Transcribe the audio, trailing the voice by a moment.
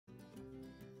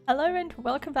Hello and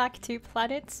welcome back to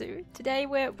Planet Zoo. Today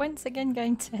we're once again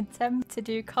going to attempt to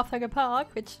do Cophaga Park,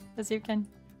 which, as you can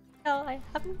tell, I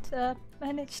haven't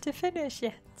managed to finish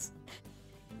yet.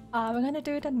 We're gonna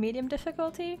do it on medium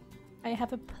difficulty. I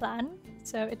have a plan,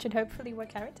 so it should hopefully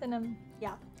work out. And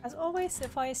yeah, as always,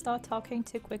 if I start talking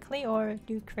too quickly or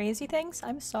do crazy things,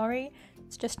 I'm sorry.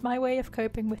 It's just my way of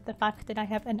coping with the fact that I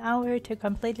have an hour to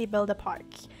completely build a park.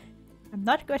 I'm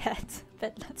not good at it,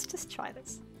 but let's just try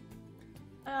this.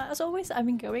 As always, I've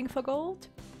been going for gold.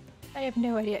 I have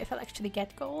no idea if I'll actually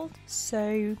get gold,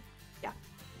 so yeah.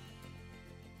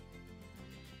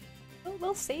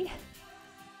 We'll see.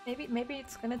 Maybe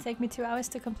it's gonna take me 2 hours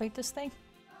to complete this thing.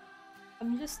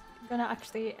 I'm just gonna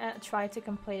actually try to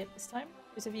complete it this time.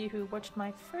 Those of you who watched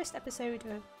my first episode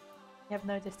have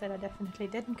noticed that I definitely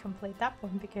didn't complete that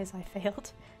one because I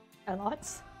failed a lot.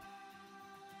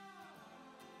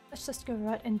 Let's just go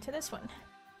right into this one.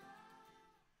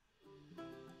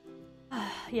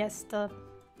 Yes,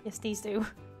 these do.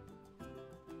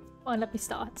 Well, let me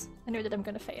start. I know that I'm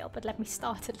gonna fail, but let me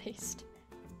start at least.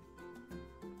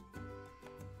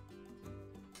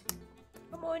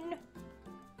 Come on.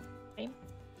 Okay.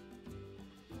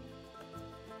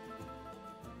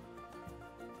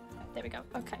 There we go.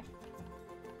 Okay.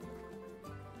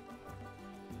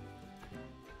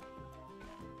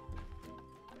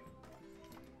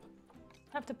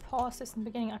 I have to pause this in the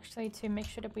beginning actually to make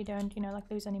sure that we don't, you know, like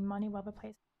lose any money while we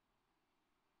play.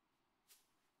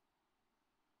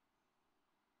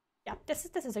 Yeah, this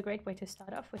is a great way to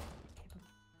start off with.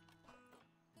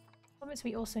 Problem is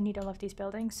we also need all of these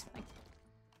buildings. Like,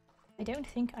 I don't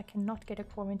think I cannot get a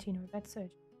quarantine or a vet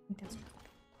surge. I think that's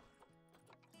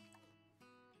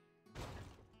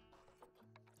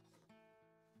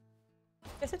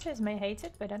visitors may hate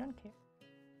it, but I don't care.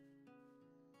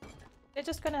 They're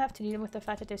just gonna have to deal with the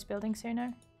fact that there's buildings here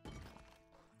now.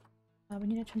 We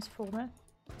need a transformer.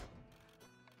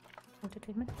 Water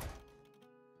treatment.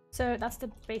 So that's the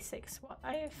basics. What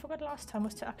I forgot last time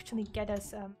was to actually get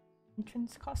us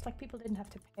entrance cost. Like, people didn't have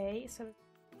to pay, so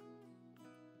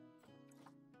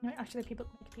no, actually people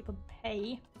make people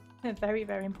pay. They're very,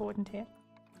 very important here.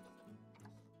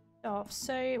 Staff.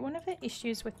 So one of the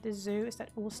issues with the zoo is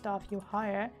that all staff you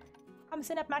hire comes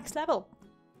in at max level.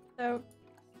 So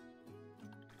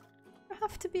you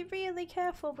have to be really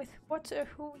careful with what or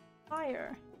who you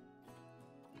hire.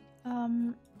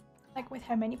 Like with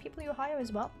how many people you hire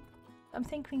as well. I'm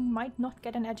thinking we might not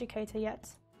get an educator yet.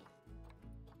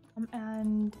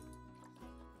 And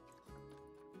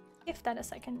give that a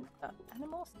second.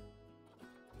 Animals?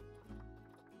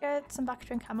 Get some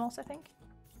Bactrian camels, I think.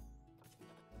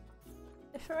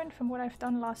 Different from what I've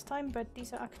done last time, but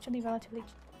these are actually relatively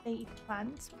they eat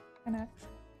plants. Gonna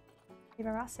give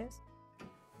our asses.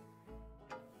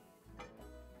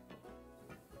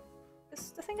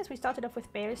 The thing is, we started off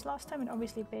with bears last time, and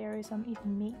obviously bears eat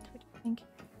meat, which I think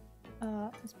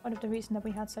is part of the reason that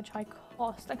we had such high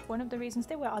cost. Like, one of the reasons.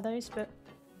 There were others, but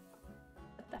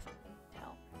definitely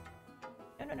tell.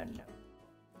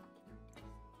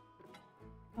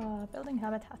 No. Building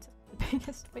habitats is the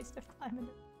biggest waste of time in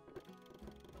it.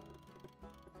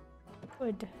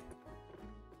 Good.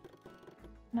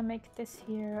 I'm gonna make this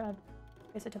here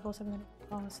visitable, so I'm gonna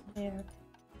pass there.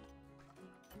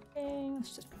 Okay,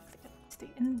 let's just stay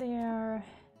in there.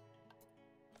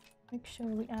 Make sure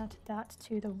we add that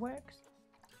to the works.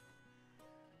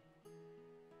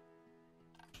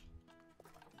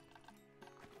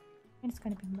 And it's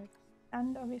gonna be more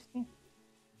and obviously.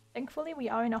 Thankfully we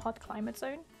are in a hot climate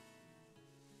zone.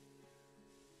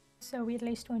 So we at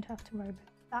least won't have to worry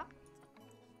about that.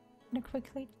 I'm gonna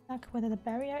quickly check whether the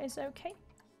barrier is okay.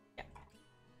 Yeah.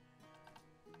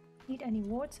 Need any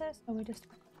water, so we just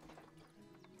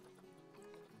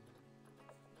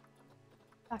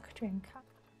Bactrian cat.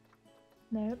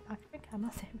 No, Bactrian camel.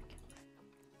 There we go.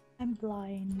 I'm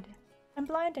blind. I'm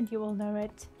blind and you all know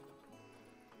it.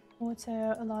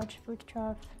 Water, a large food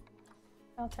trough.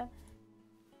 Shelter.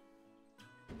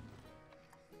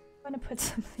 I'm gonna put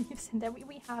some leaves in there.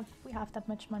 We have that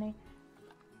much money.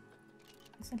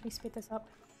 Instantly speed this up.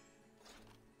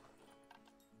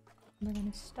 We're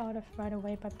gonna start off right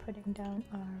away by putting down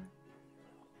our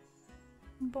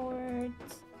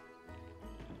boards.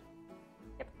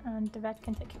 Yep, and the vet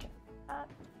can take care of that.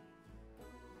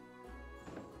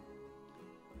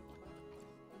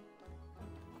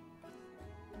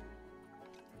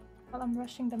 While I'm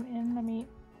rushing them in, let me...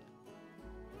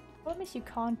 The problem is you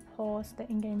can't pause the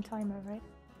in-game timer, right?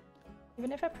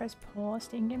 Even if I press pause,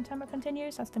 the in-game timer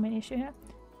continues. That's the main issue here.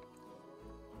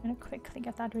 I'm gonna quickly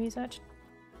get that researched.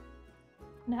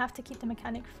 And I have to keep the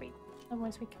mechanic free,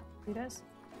 otherwise we can't do this.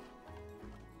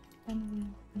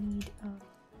 Then we need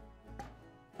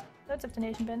loads of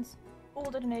donation bins. All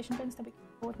the donation bins that we can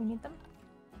afford, we need them.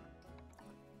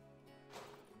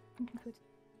 Food.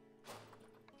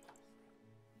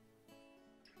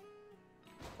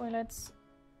 Toilets.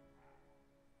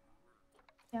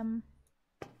 I don't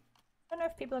know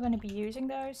if people are going to be using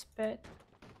those, but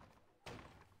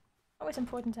always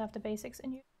important to have the basics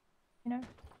in you, you know?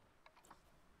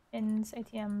 Bins,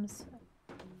 ATMs,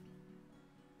 all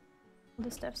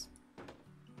the stuffs.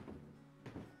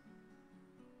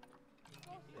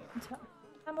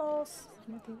 Camels,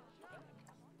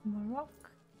 more rock.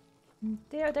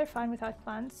 They're fine without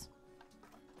plants.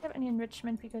 Do you have any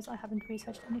enrichment? Because I haven't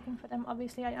researched anything for them.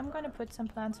 Obviously, I am going to put some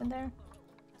plants in there.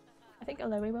 I think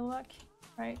aloe will work,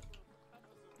 right?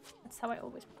 That's how I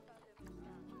always put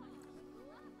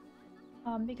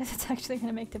it. Because it's actually going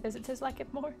to make the visitors like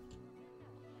it more.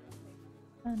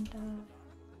 And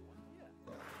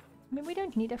I mean, we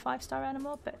don't need a 5-star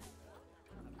animal, but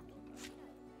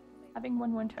having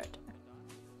one won't hurt.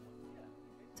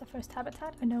 It's our first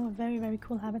habitat. I know, a very, very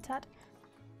cool habitat.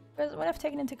 But what I've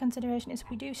taken into consideration is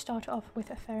we do start off with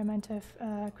a fair amount of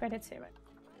credits here, right?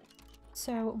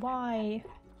 So why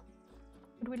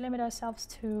would we limit ourselves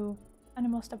to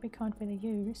animals that we can't really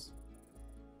use?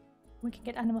 We can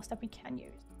get animals that we can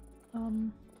use.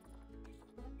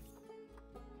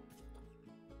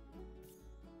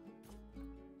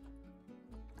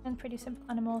 And pretty simple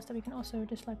animals that we can also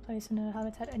just like place in a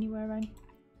habitat anywhere around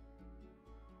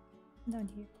down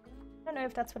here. I don't know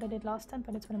if that's what I did last time,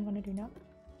 but it's what I'm going to do now.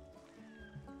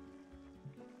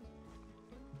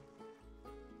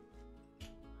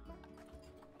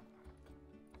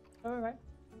 Alright.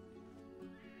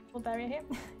 Full barrier here.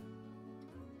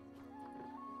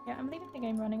 Yeah, I'm leaving the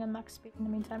game running on max speed in the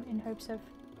meantime in hopes of,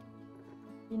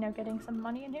 you know, getting some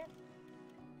money in here.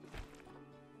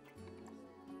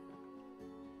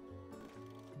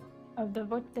 Oh,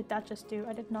 what did that just do?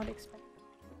 I did not expect.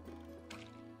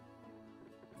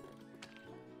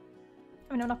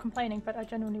 I mean, I'm not complaining, but I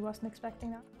genuinely wasn't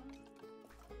expecting that.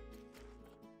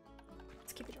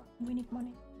 Let's keep it on. We need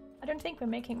money. I don't think we're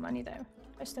making money though.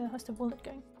 How's the wallet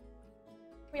going?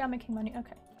 We are making money,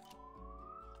 okay.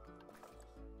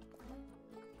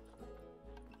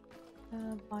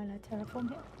 While I terraform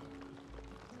here.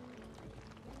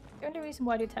 The only reason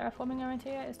why I do terraforming around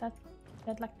here is that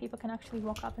like people can actually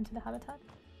walk up into the habitat.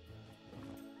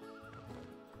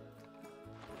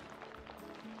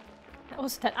 And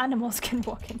also that animals can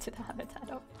walk into the habitat.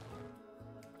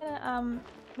 I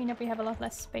mean, if we have a lot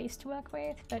less space to work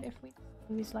with, but if we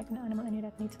use like an animal in here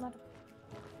that needs a lot of...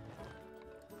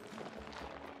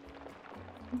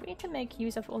 We need to make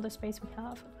use of all the space we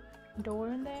have. A door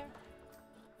in there.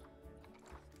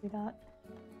 Do that.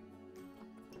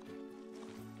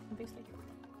 Obviously.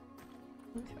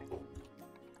 Move through.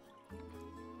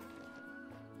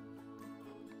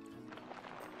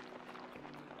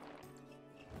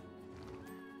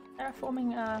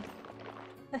 Terraforming,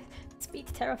 speed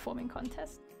terraforming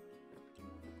contest.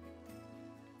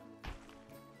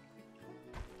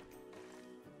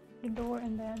 The door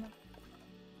in there.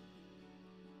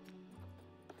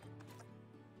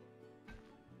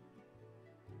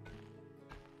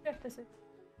 If this is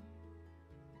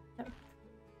no.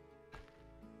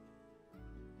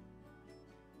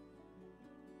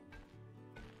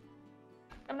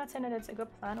 I'm not saying that it's a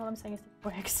good plan, all I'm saying is it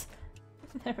works.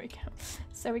 There we go.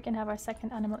 So we can have our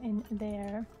second animal in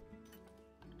there.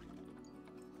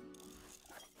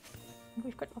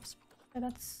 We've got offspring, so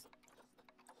that's...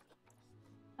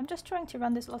 I'm just trying to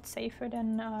run this a lot safer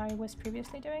than I was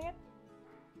previously doing it.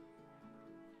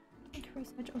 I think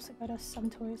research also got us some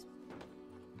toys.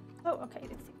 Oh, okay, it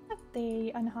seems like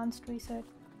the enhanced research,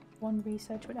 one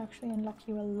research would actually unlock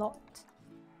you a lot.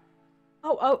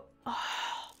 Oh! Did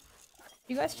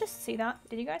you guys just see that?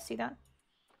 Did you guys see that?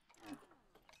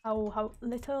 How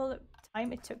little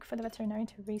time it took for the veterinarian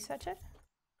to research it?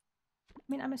 I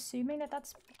mean, I'm assuming that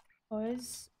that's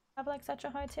because I have like such a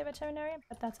high tier veterinarian,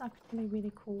 but that's actually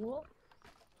really cool.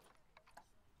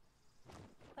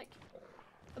 Like,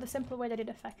 for the simple way that it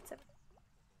affects it.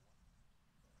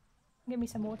 Give me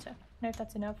some water. I don't know if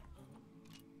that's enough.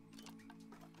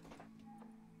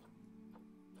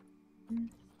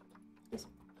 Yes.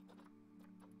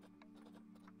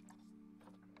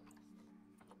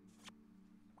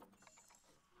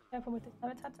 Careful with the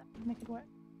habitat, that would make it work.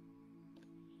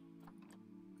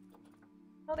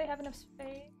 Oh, they have enough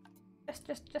space.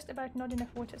 Just about not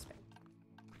enough water space.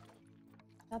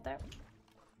 Out there.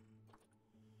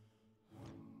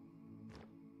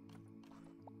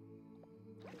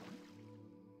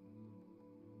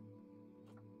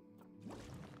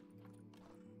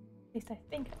 At least I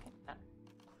think I can do that.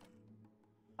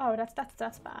 Oh,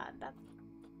 that's bad.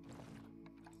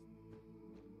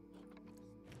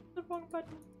 The wrong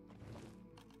button.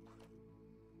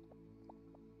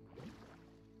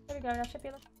 There we go, that should be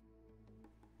enough.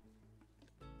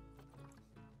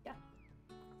 Yeah.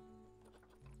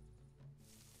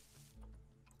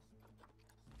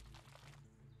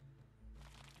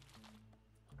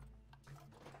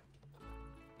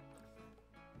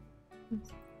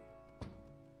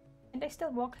 Can they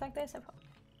still walk like this?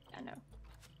 I know.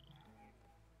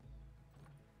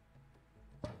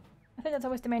 I think that's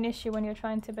always the main issue when you're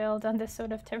trying to build on this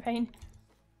sort of terrain.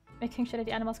 Making sure that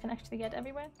the animals can actually get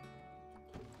everywhere.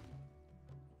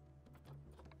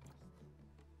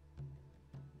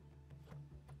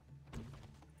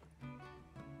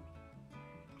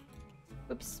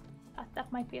 Oops.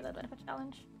 That might be a little bit of a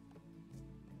challenge.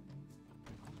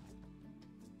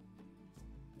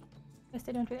 Guess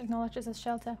they don't really acknowledge this as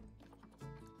shelter.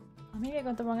 Oh, maybe I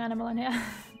got the wrong animal in here.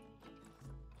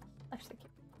 Actually,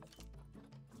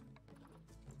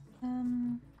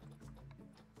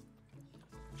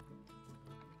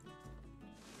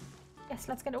 yes,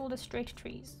 let's get all the straight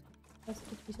trees. Whether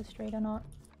the trees are straight or not.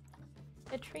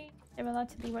 The tree, they're allowed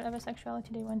to be whatever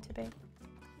sexuality they want to be.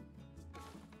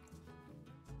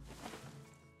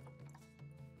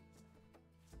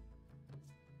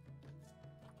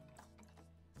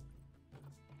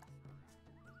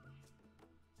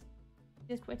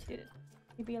 Just way to do it.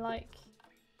 You'd be like,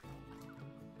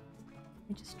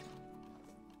 just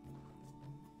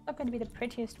not going to be the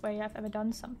prettiest way I've ever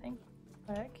done something.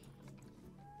 Work.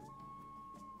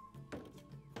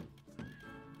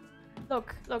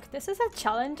 Look, this is a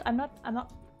challenge. I'm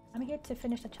here to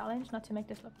finish the challenge, not to make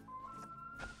this look.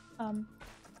 I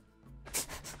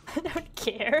don't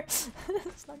care. As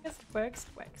long as it works,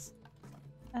 it works.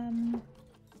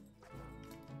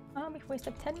 We've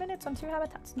wasted 10 minutes on 2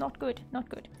 habitats. Not good, not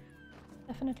good.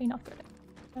 Definitely not good.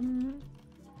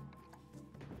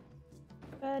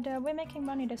 But we're making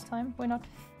money this time. We're not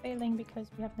failing because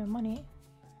we have no money.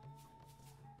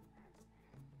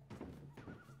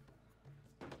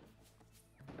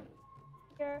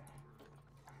 Here.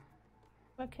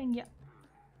 Working, yeah.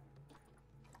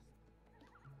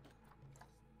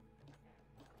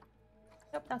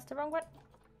 Nope, that's the wrong one.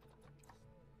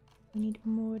 We need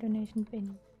more donation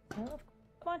bin. Oh,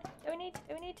 come on, donate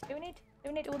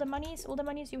all the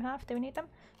monies you have, donate them.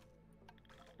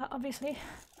 Obviously,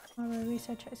 our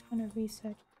researcher is gonna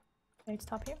research. Okay,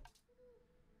 stop here.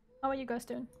 How are you guys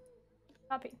doing?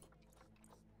 Happy.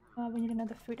 We need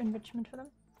another food enrichment for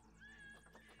them.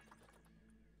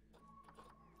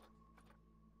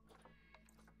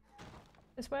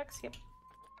 This works? Yep.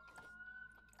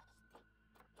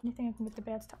 Anything I can with the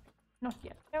bad stuff? Not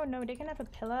yet. No, they can have a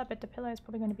pillar, but the pillar is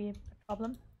probably going to be a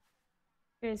problem.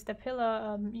 Because the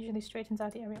pillar usually straightens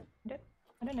out the area.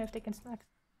 I don't know if they can slack.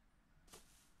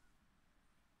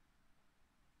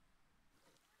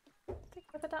 Take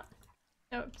a look at that.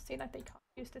 No, see, like they can't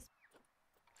use this.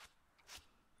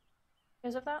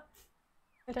 Because of that?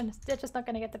 They're just not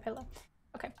going to get the pillar.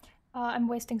 Okay. I'm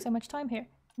wasting so much time here.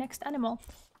 Next animal.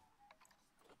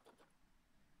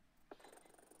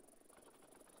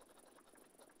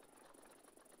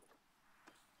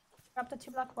 Grab the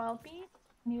 2 black wild bees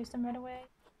and use them right away.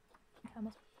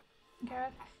 Camels taken care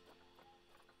of.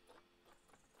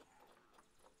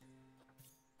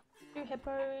 2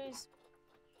 hippos.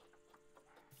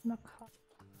 Macaque.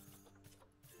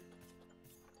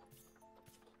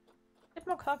 Did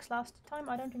macaques last time?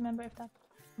 I don't remember if that.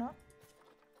 No. I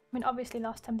mean, obviously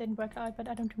last time didn't work out, but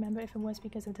I don't remember if it was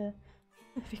because of the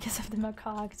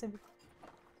macaques.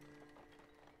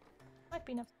 Might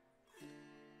be enough.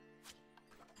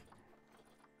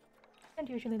 Don't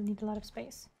usually need a lot of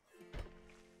space.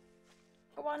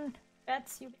 For one,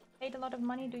 bets, you paid a lot of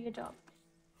money, do your job.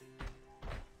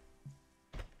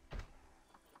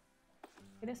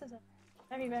 Okay, this is a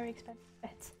very, very expensive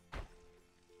bet.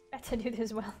 Better do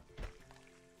this well.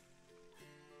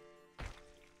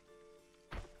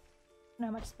 I don't know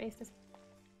how much space this is.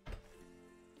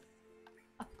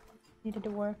 Oh, need a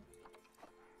door.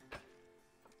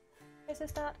 This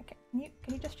is that. Okay,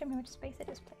 can you just show me how much space it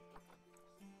is, please?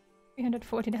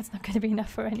 340, that's not going to be enough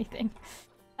for anything.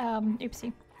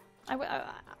 Oopsie.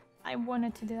 I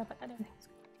wanted to do that, but I don't think it's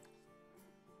good.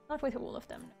 Not with all of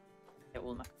them. They're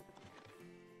all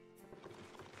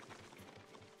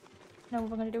know what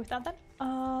we're going to do with that then.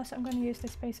 So I'm going to use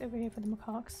this space over here for the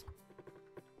macaques.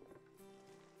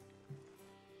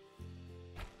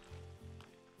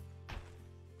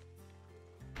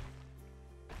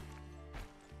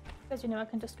 Because you know I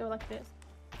can just go like this.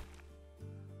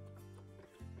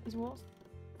 These walls.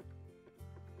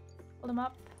 Pull them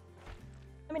up.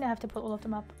 I mean I have to pull all of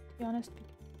them up, to be honest.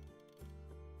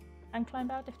 can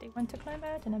climb out if they want to climb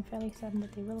out, and I'm fairly certain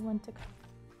that they will want to.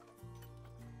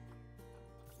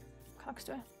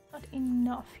 Cockster, not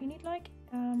enough. You need like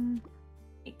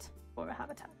 8 for a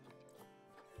habitat.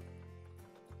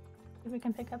 If we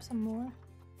can pick up some more.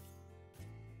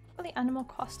 Well, the animal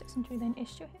cost isn't really an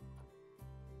issue here.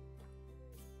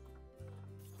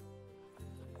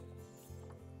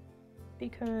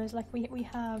 Because like we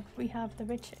have the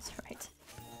riches, right?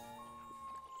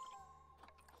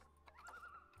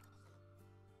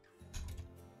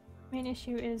 Main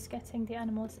issue is getting the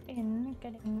animals in,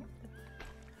 getting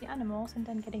the animals, and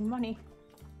then getting money.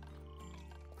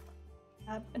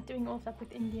 And doing all that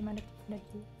within the amount of time that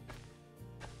you.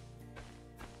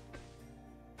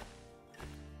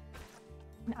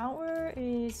 An hour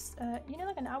is, you know,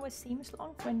 like an hour seems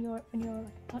long when you're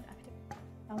like not active in the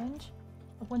challenge,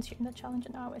 but once you're in the challenge,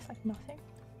 an hour is like nothing.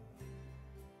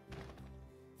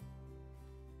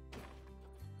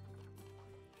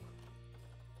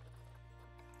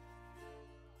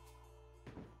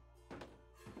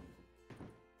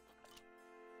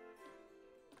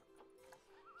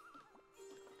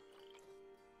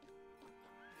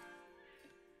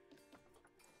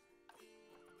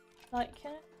 Like,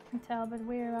 I can tell, but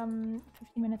we're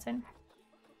 15 minutes in.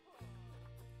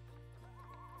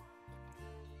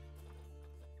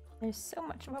 There's so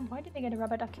much. Well, why did they get a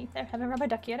rubber ducky? There, have a rubber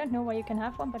ducky. I don't know why you can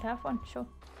have one, but have one, sure.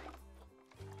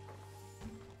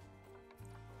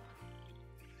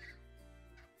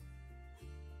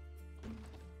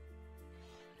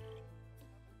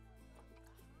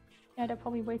 Yeah, they're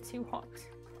probably way too hot.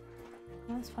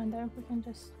 Well, that's fine though. We can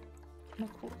just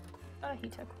cool.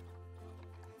 Heater.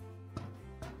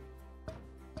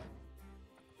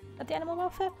 At the animal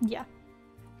welfare? Yeah.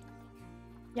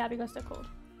 Yeah, because they're cold.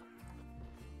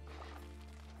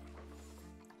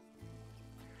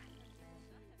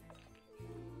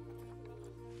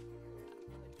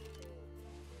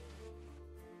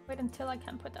 Wait until I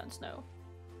can put down snow.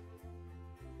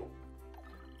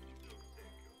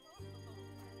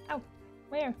 Ow!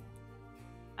 Where?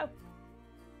 Ow!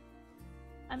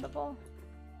 I'm a ball.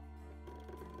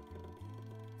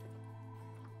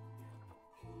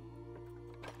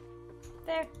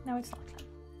 There, now it's not.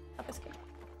 Up escape.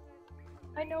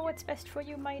 I know what's best for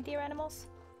you, my dear animals.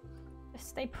 Just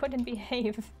stay put and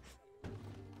behave.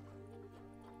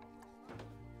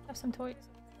 Have some toys.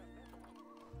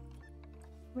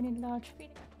 We need large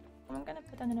feeding. I'm gonna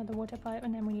put down another water pipe,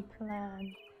 and then we need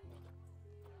plant.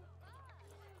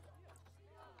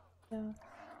 Yeah.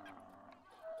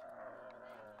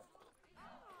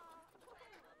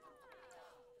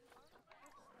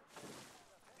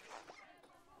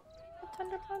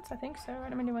 Tender plants? I think so. I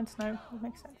don't really want snow. That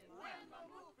makes sense.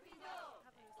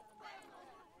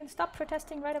 And stop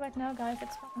protesting right about now, guys.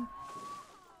 It's fine.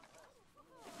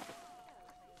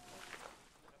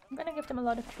 I'm gonna give them a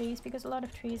lot of trees, because a lot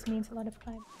of trees means a lot of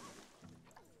climate.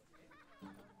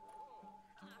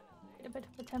 Get a bit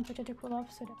of the temperature to cool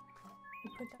off so that we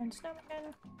put down snow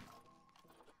again.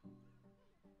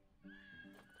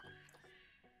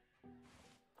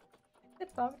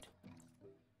 It's bugged.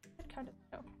 It kind of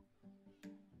no.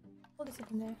 Hold this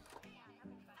in there.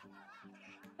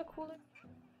 So cooler.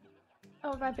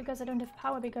 Oh right, because I don't have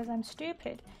power because I'm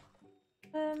stupid.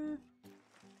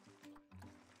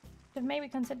 Should maybe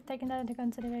consider taking that into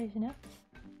consideration, yeah?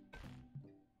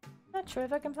 Not sure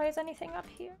if I can place anything up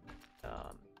here.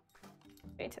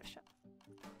 Creative shot.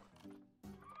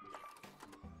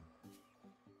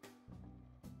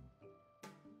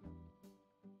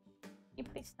 You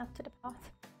please snap to the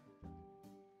path.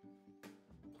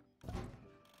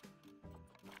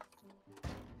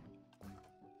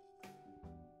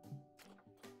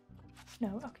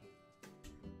 No, okay.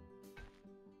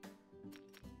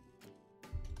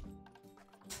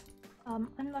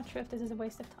 I'm not sure if this is a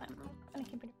waste of time. I'm gonna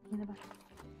keep it in the back.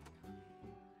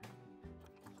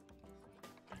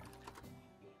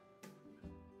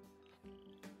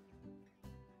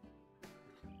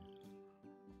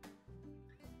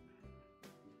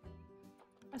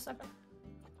 A second.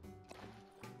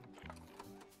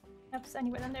 Yep,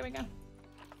 anyway, then there we go.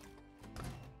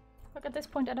 Look, at this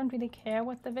point I don't really care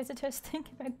what the visitors think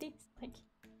about these. Like,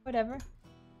 whatever.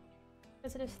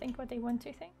 Visitors think what they want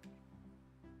to think.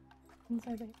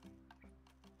 So they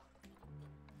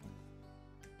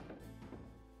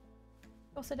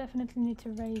also definitely need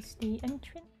to raise the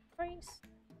entrance price.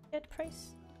 Get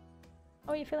price.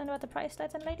 How are you feeling about the price,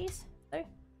 lads and ladies? No?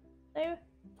 No?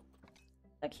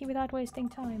 Lucky without wasting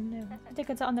time. No. The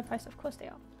tickets are underpriced, of course they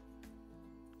are.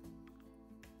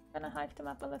 Gonna hike them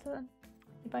up a little and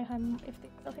buy him if they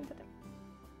still think that they.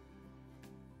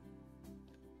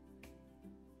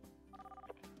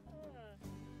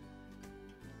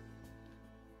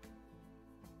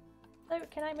 So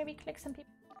can I maybe click some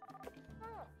people?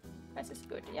 Price is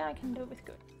good. Yeah, I can do it with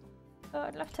good.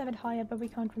 I'd love to have it higher, but we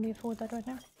can't really afford that right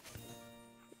now.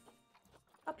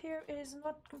 Up here is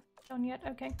not done yet.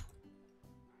 Okay.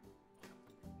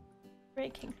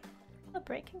 Breaking. A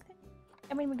breaking thing?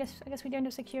 I mean, I guess we don't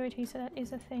have security, so that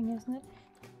is a thing, isn't it?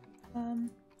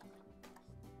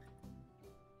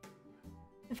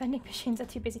 The vending machines are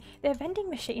too busy. They're vending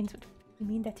machines. What do you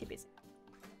mean they're too busy?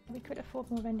 We could afford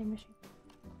more vending machines.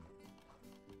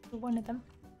 One of them.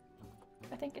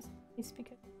 I think it's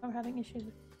because we're having issues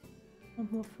with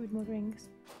more food, more drinks.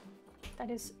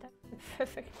 That's the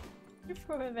perfect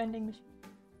for a vending machine.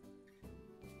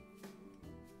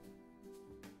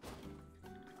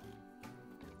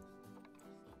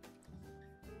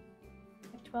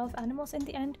 12 animals in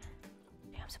the end.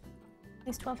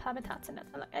 There's 12 habitats in it.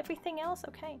 Like everything else,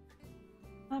 okay.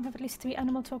 Have at least 3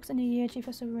 animal talks in a year, chief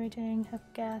of rating, have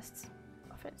guests,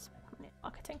 profits,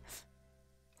 marketing.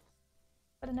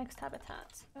 For the next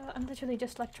habitat. I'm literally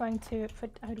just like trying to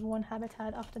put out one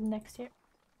habitat after the next year.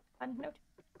 I didn't know.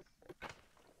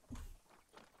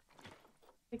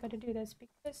 We gotta do this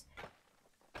because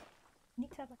we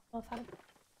need to have like 12 habitats.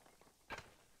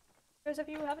 Those of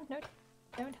you who haven't noticed,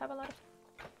 don't have a lot of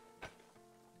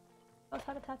 12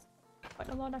 habitats. Quite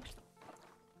a lot actually.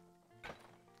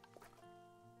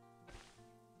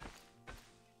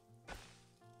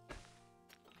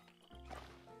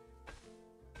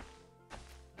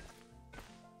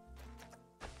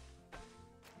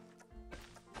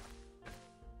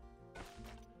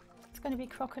 It's gonna be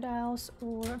crocodiles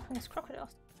or I guess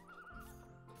crocodiles.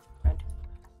 Right.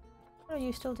 What are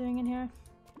you still doing in here?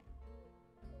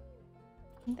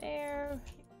 And there.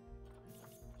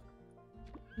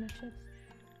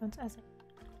 As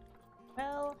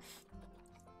well.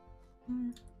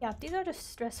 Yeah, these are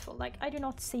just stressful. Like, I do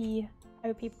not see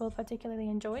how people particularly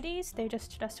enjoy these. They're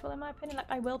just stressful in my opinion. Like,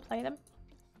 I will play them.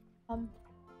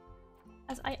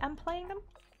 As I am playing them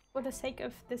for the sake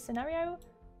of this scenario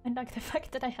and like the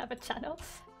fact that I have a channel,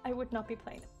 I would not be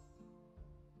playing them.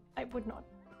 I would not.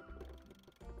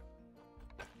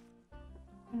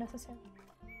 Unnecessary.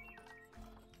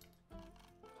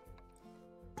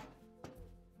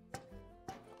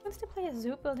 Wants to play a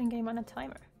zoo building game on a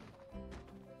timer.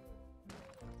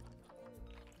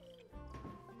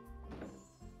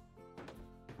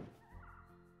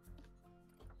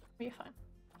 You're fine.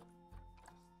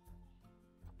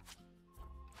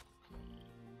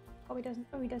 Oh, he doesn't.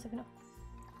 Oh, he does have enough.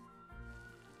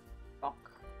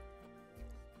 Rock.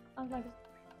 Sounds like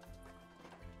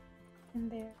in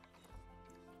there.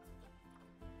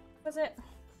 Was it?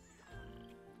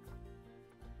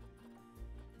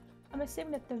 I'm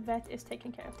assuming that the vet is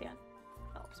taking care of the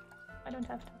animals. I don't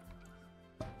have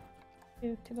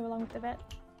to go along with the vet.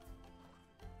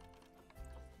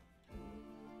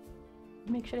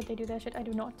 Make sure that they do their shit. I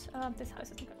do not. This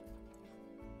house isn't good.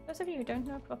 Those of you who don't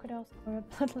know, crocodiles are a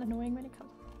little annoying when it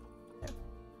comes to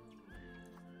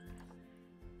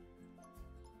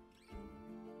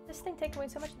this thing takes away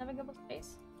so much navigable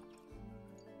space.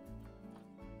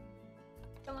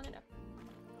 Still not enough.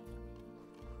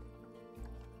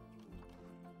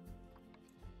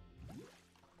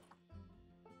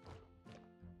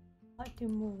 I'd do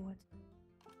more.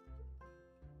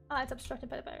 Ah, it's obstructed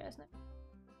by the barrier, isn't it?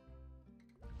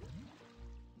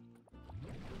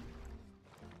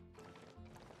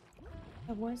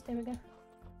 It was, there we go.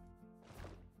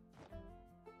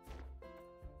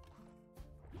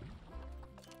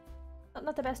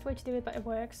 Not the best way to do it, but it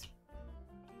works.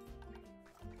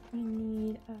 We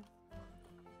need a...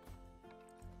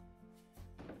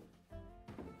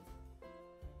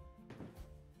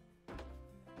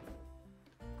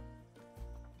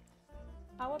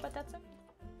 power, but that's okay.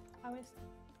 Power is...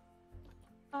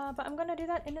 but I'm gonna do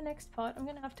that in the next part. I'm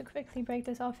gonna have to quickly break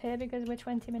this off here because we're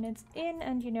 20 minutes in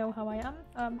and you know how I am.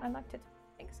 I like to do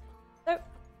things. So,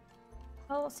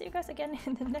 I'll see you guys again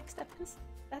in the next episode.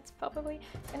 That's probably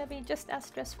gonna be just as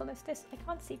stressful as this. I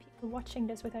can't see people watching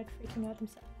this without freaking out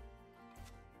themselves.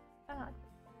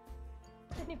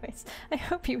 Anyways, I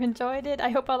hope you enjoyed it. I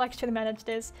hope I'll actually manage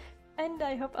this. And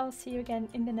I hope I'll see you again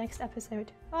in the next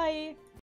episode. Bye!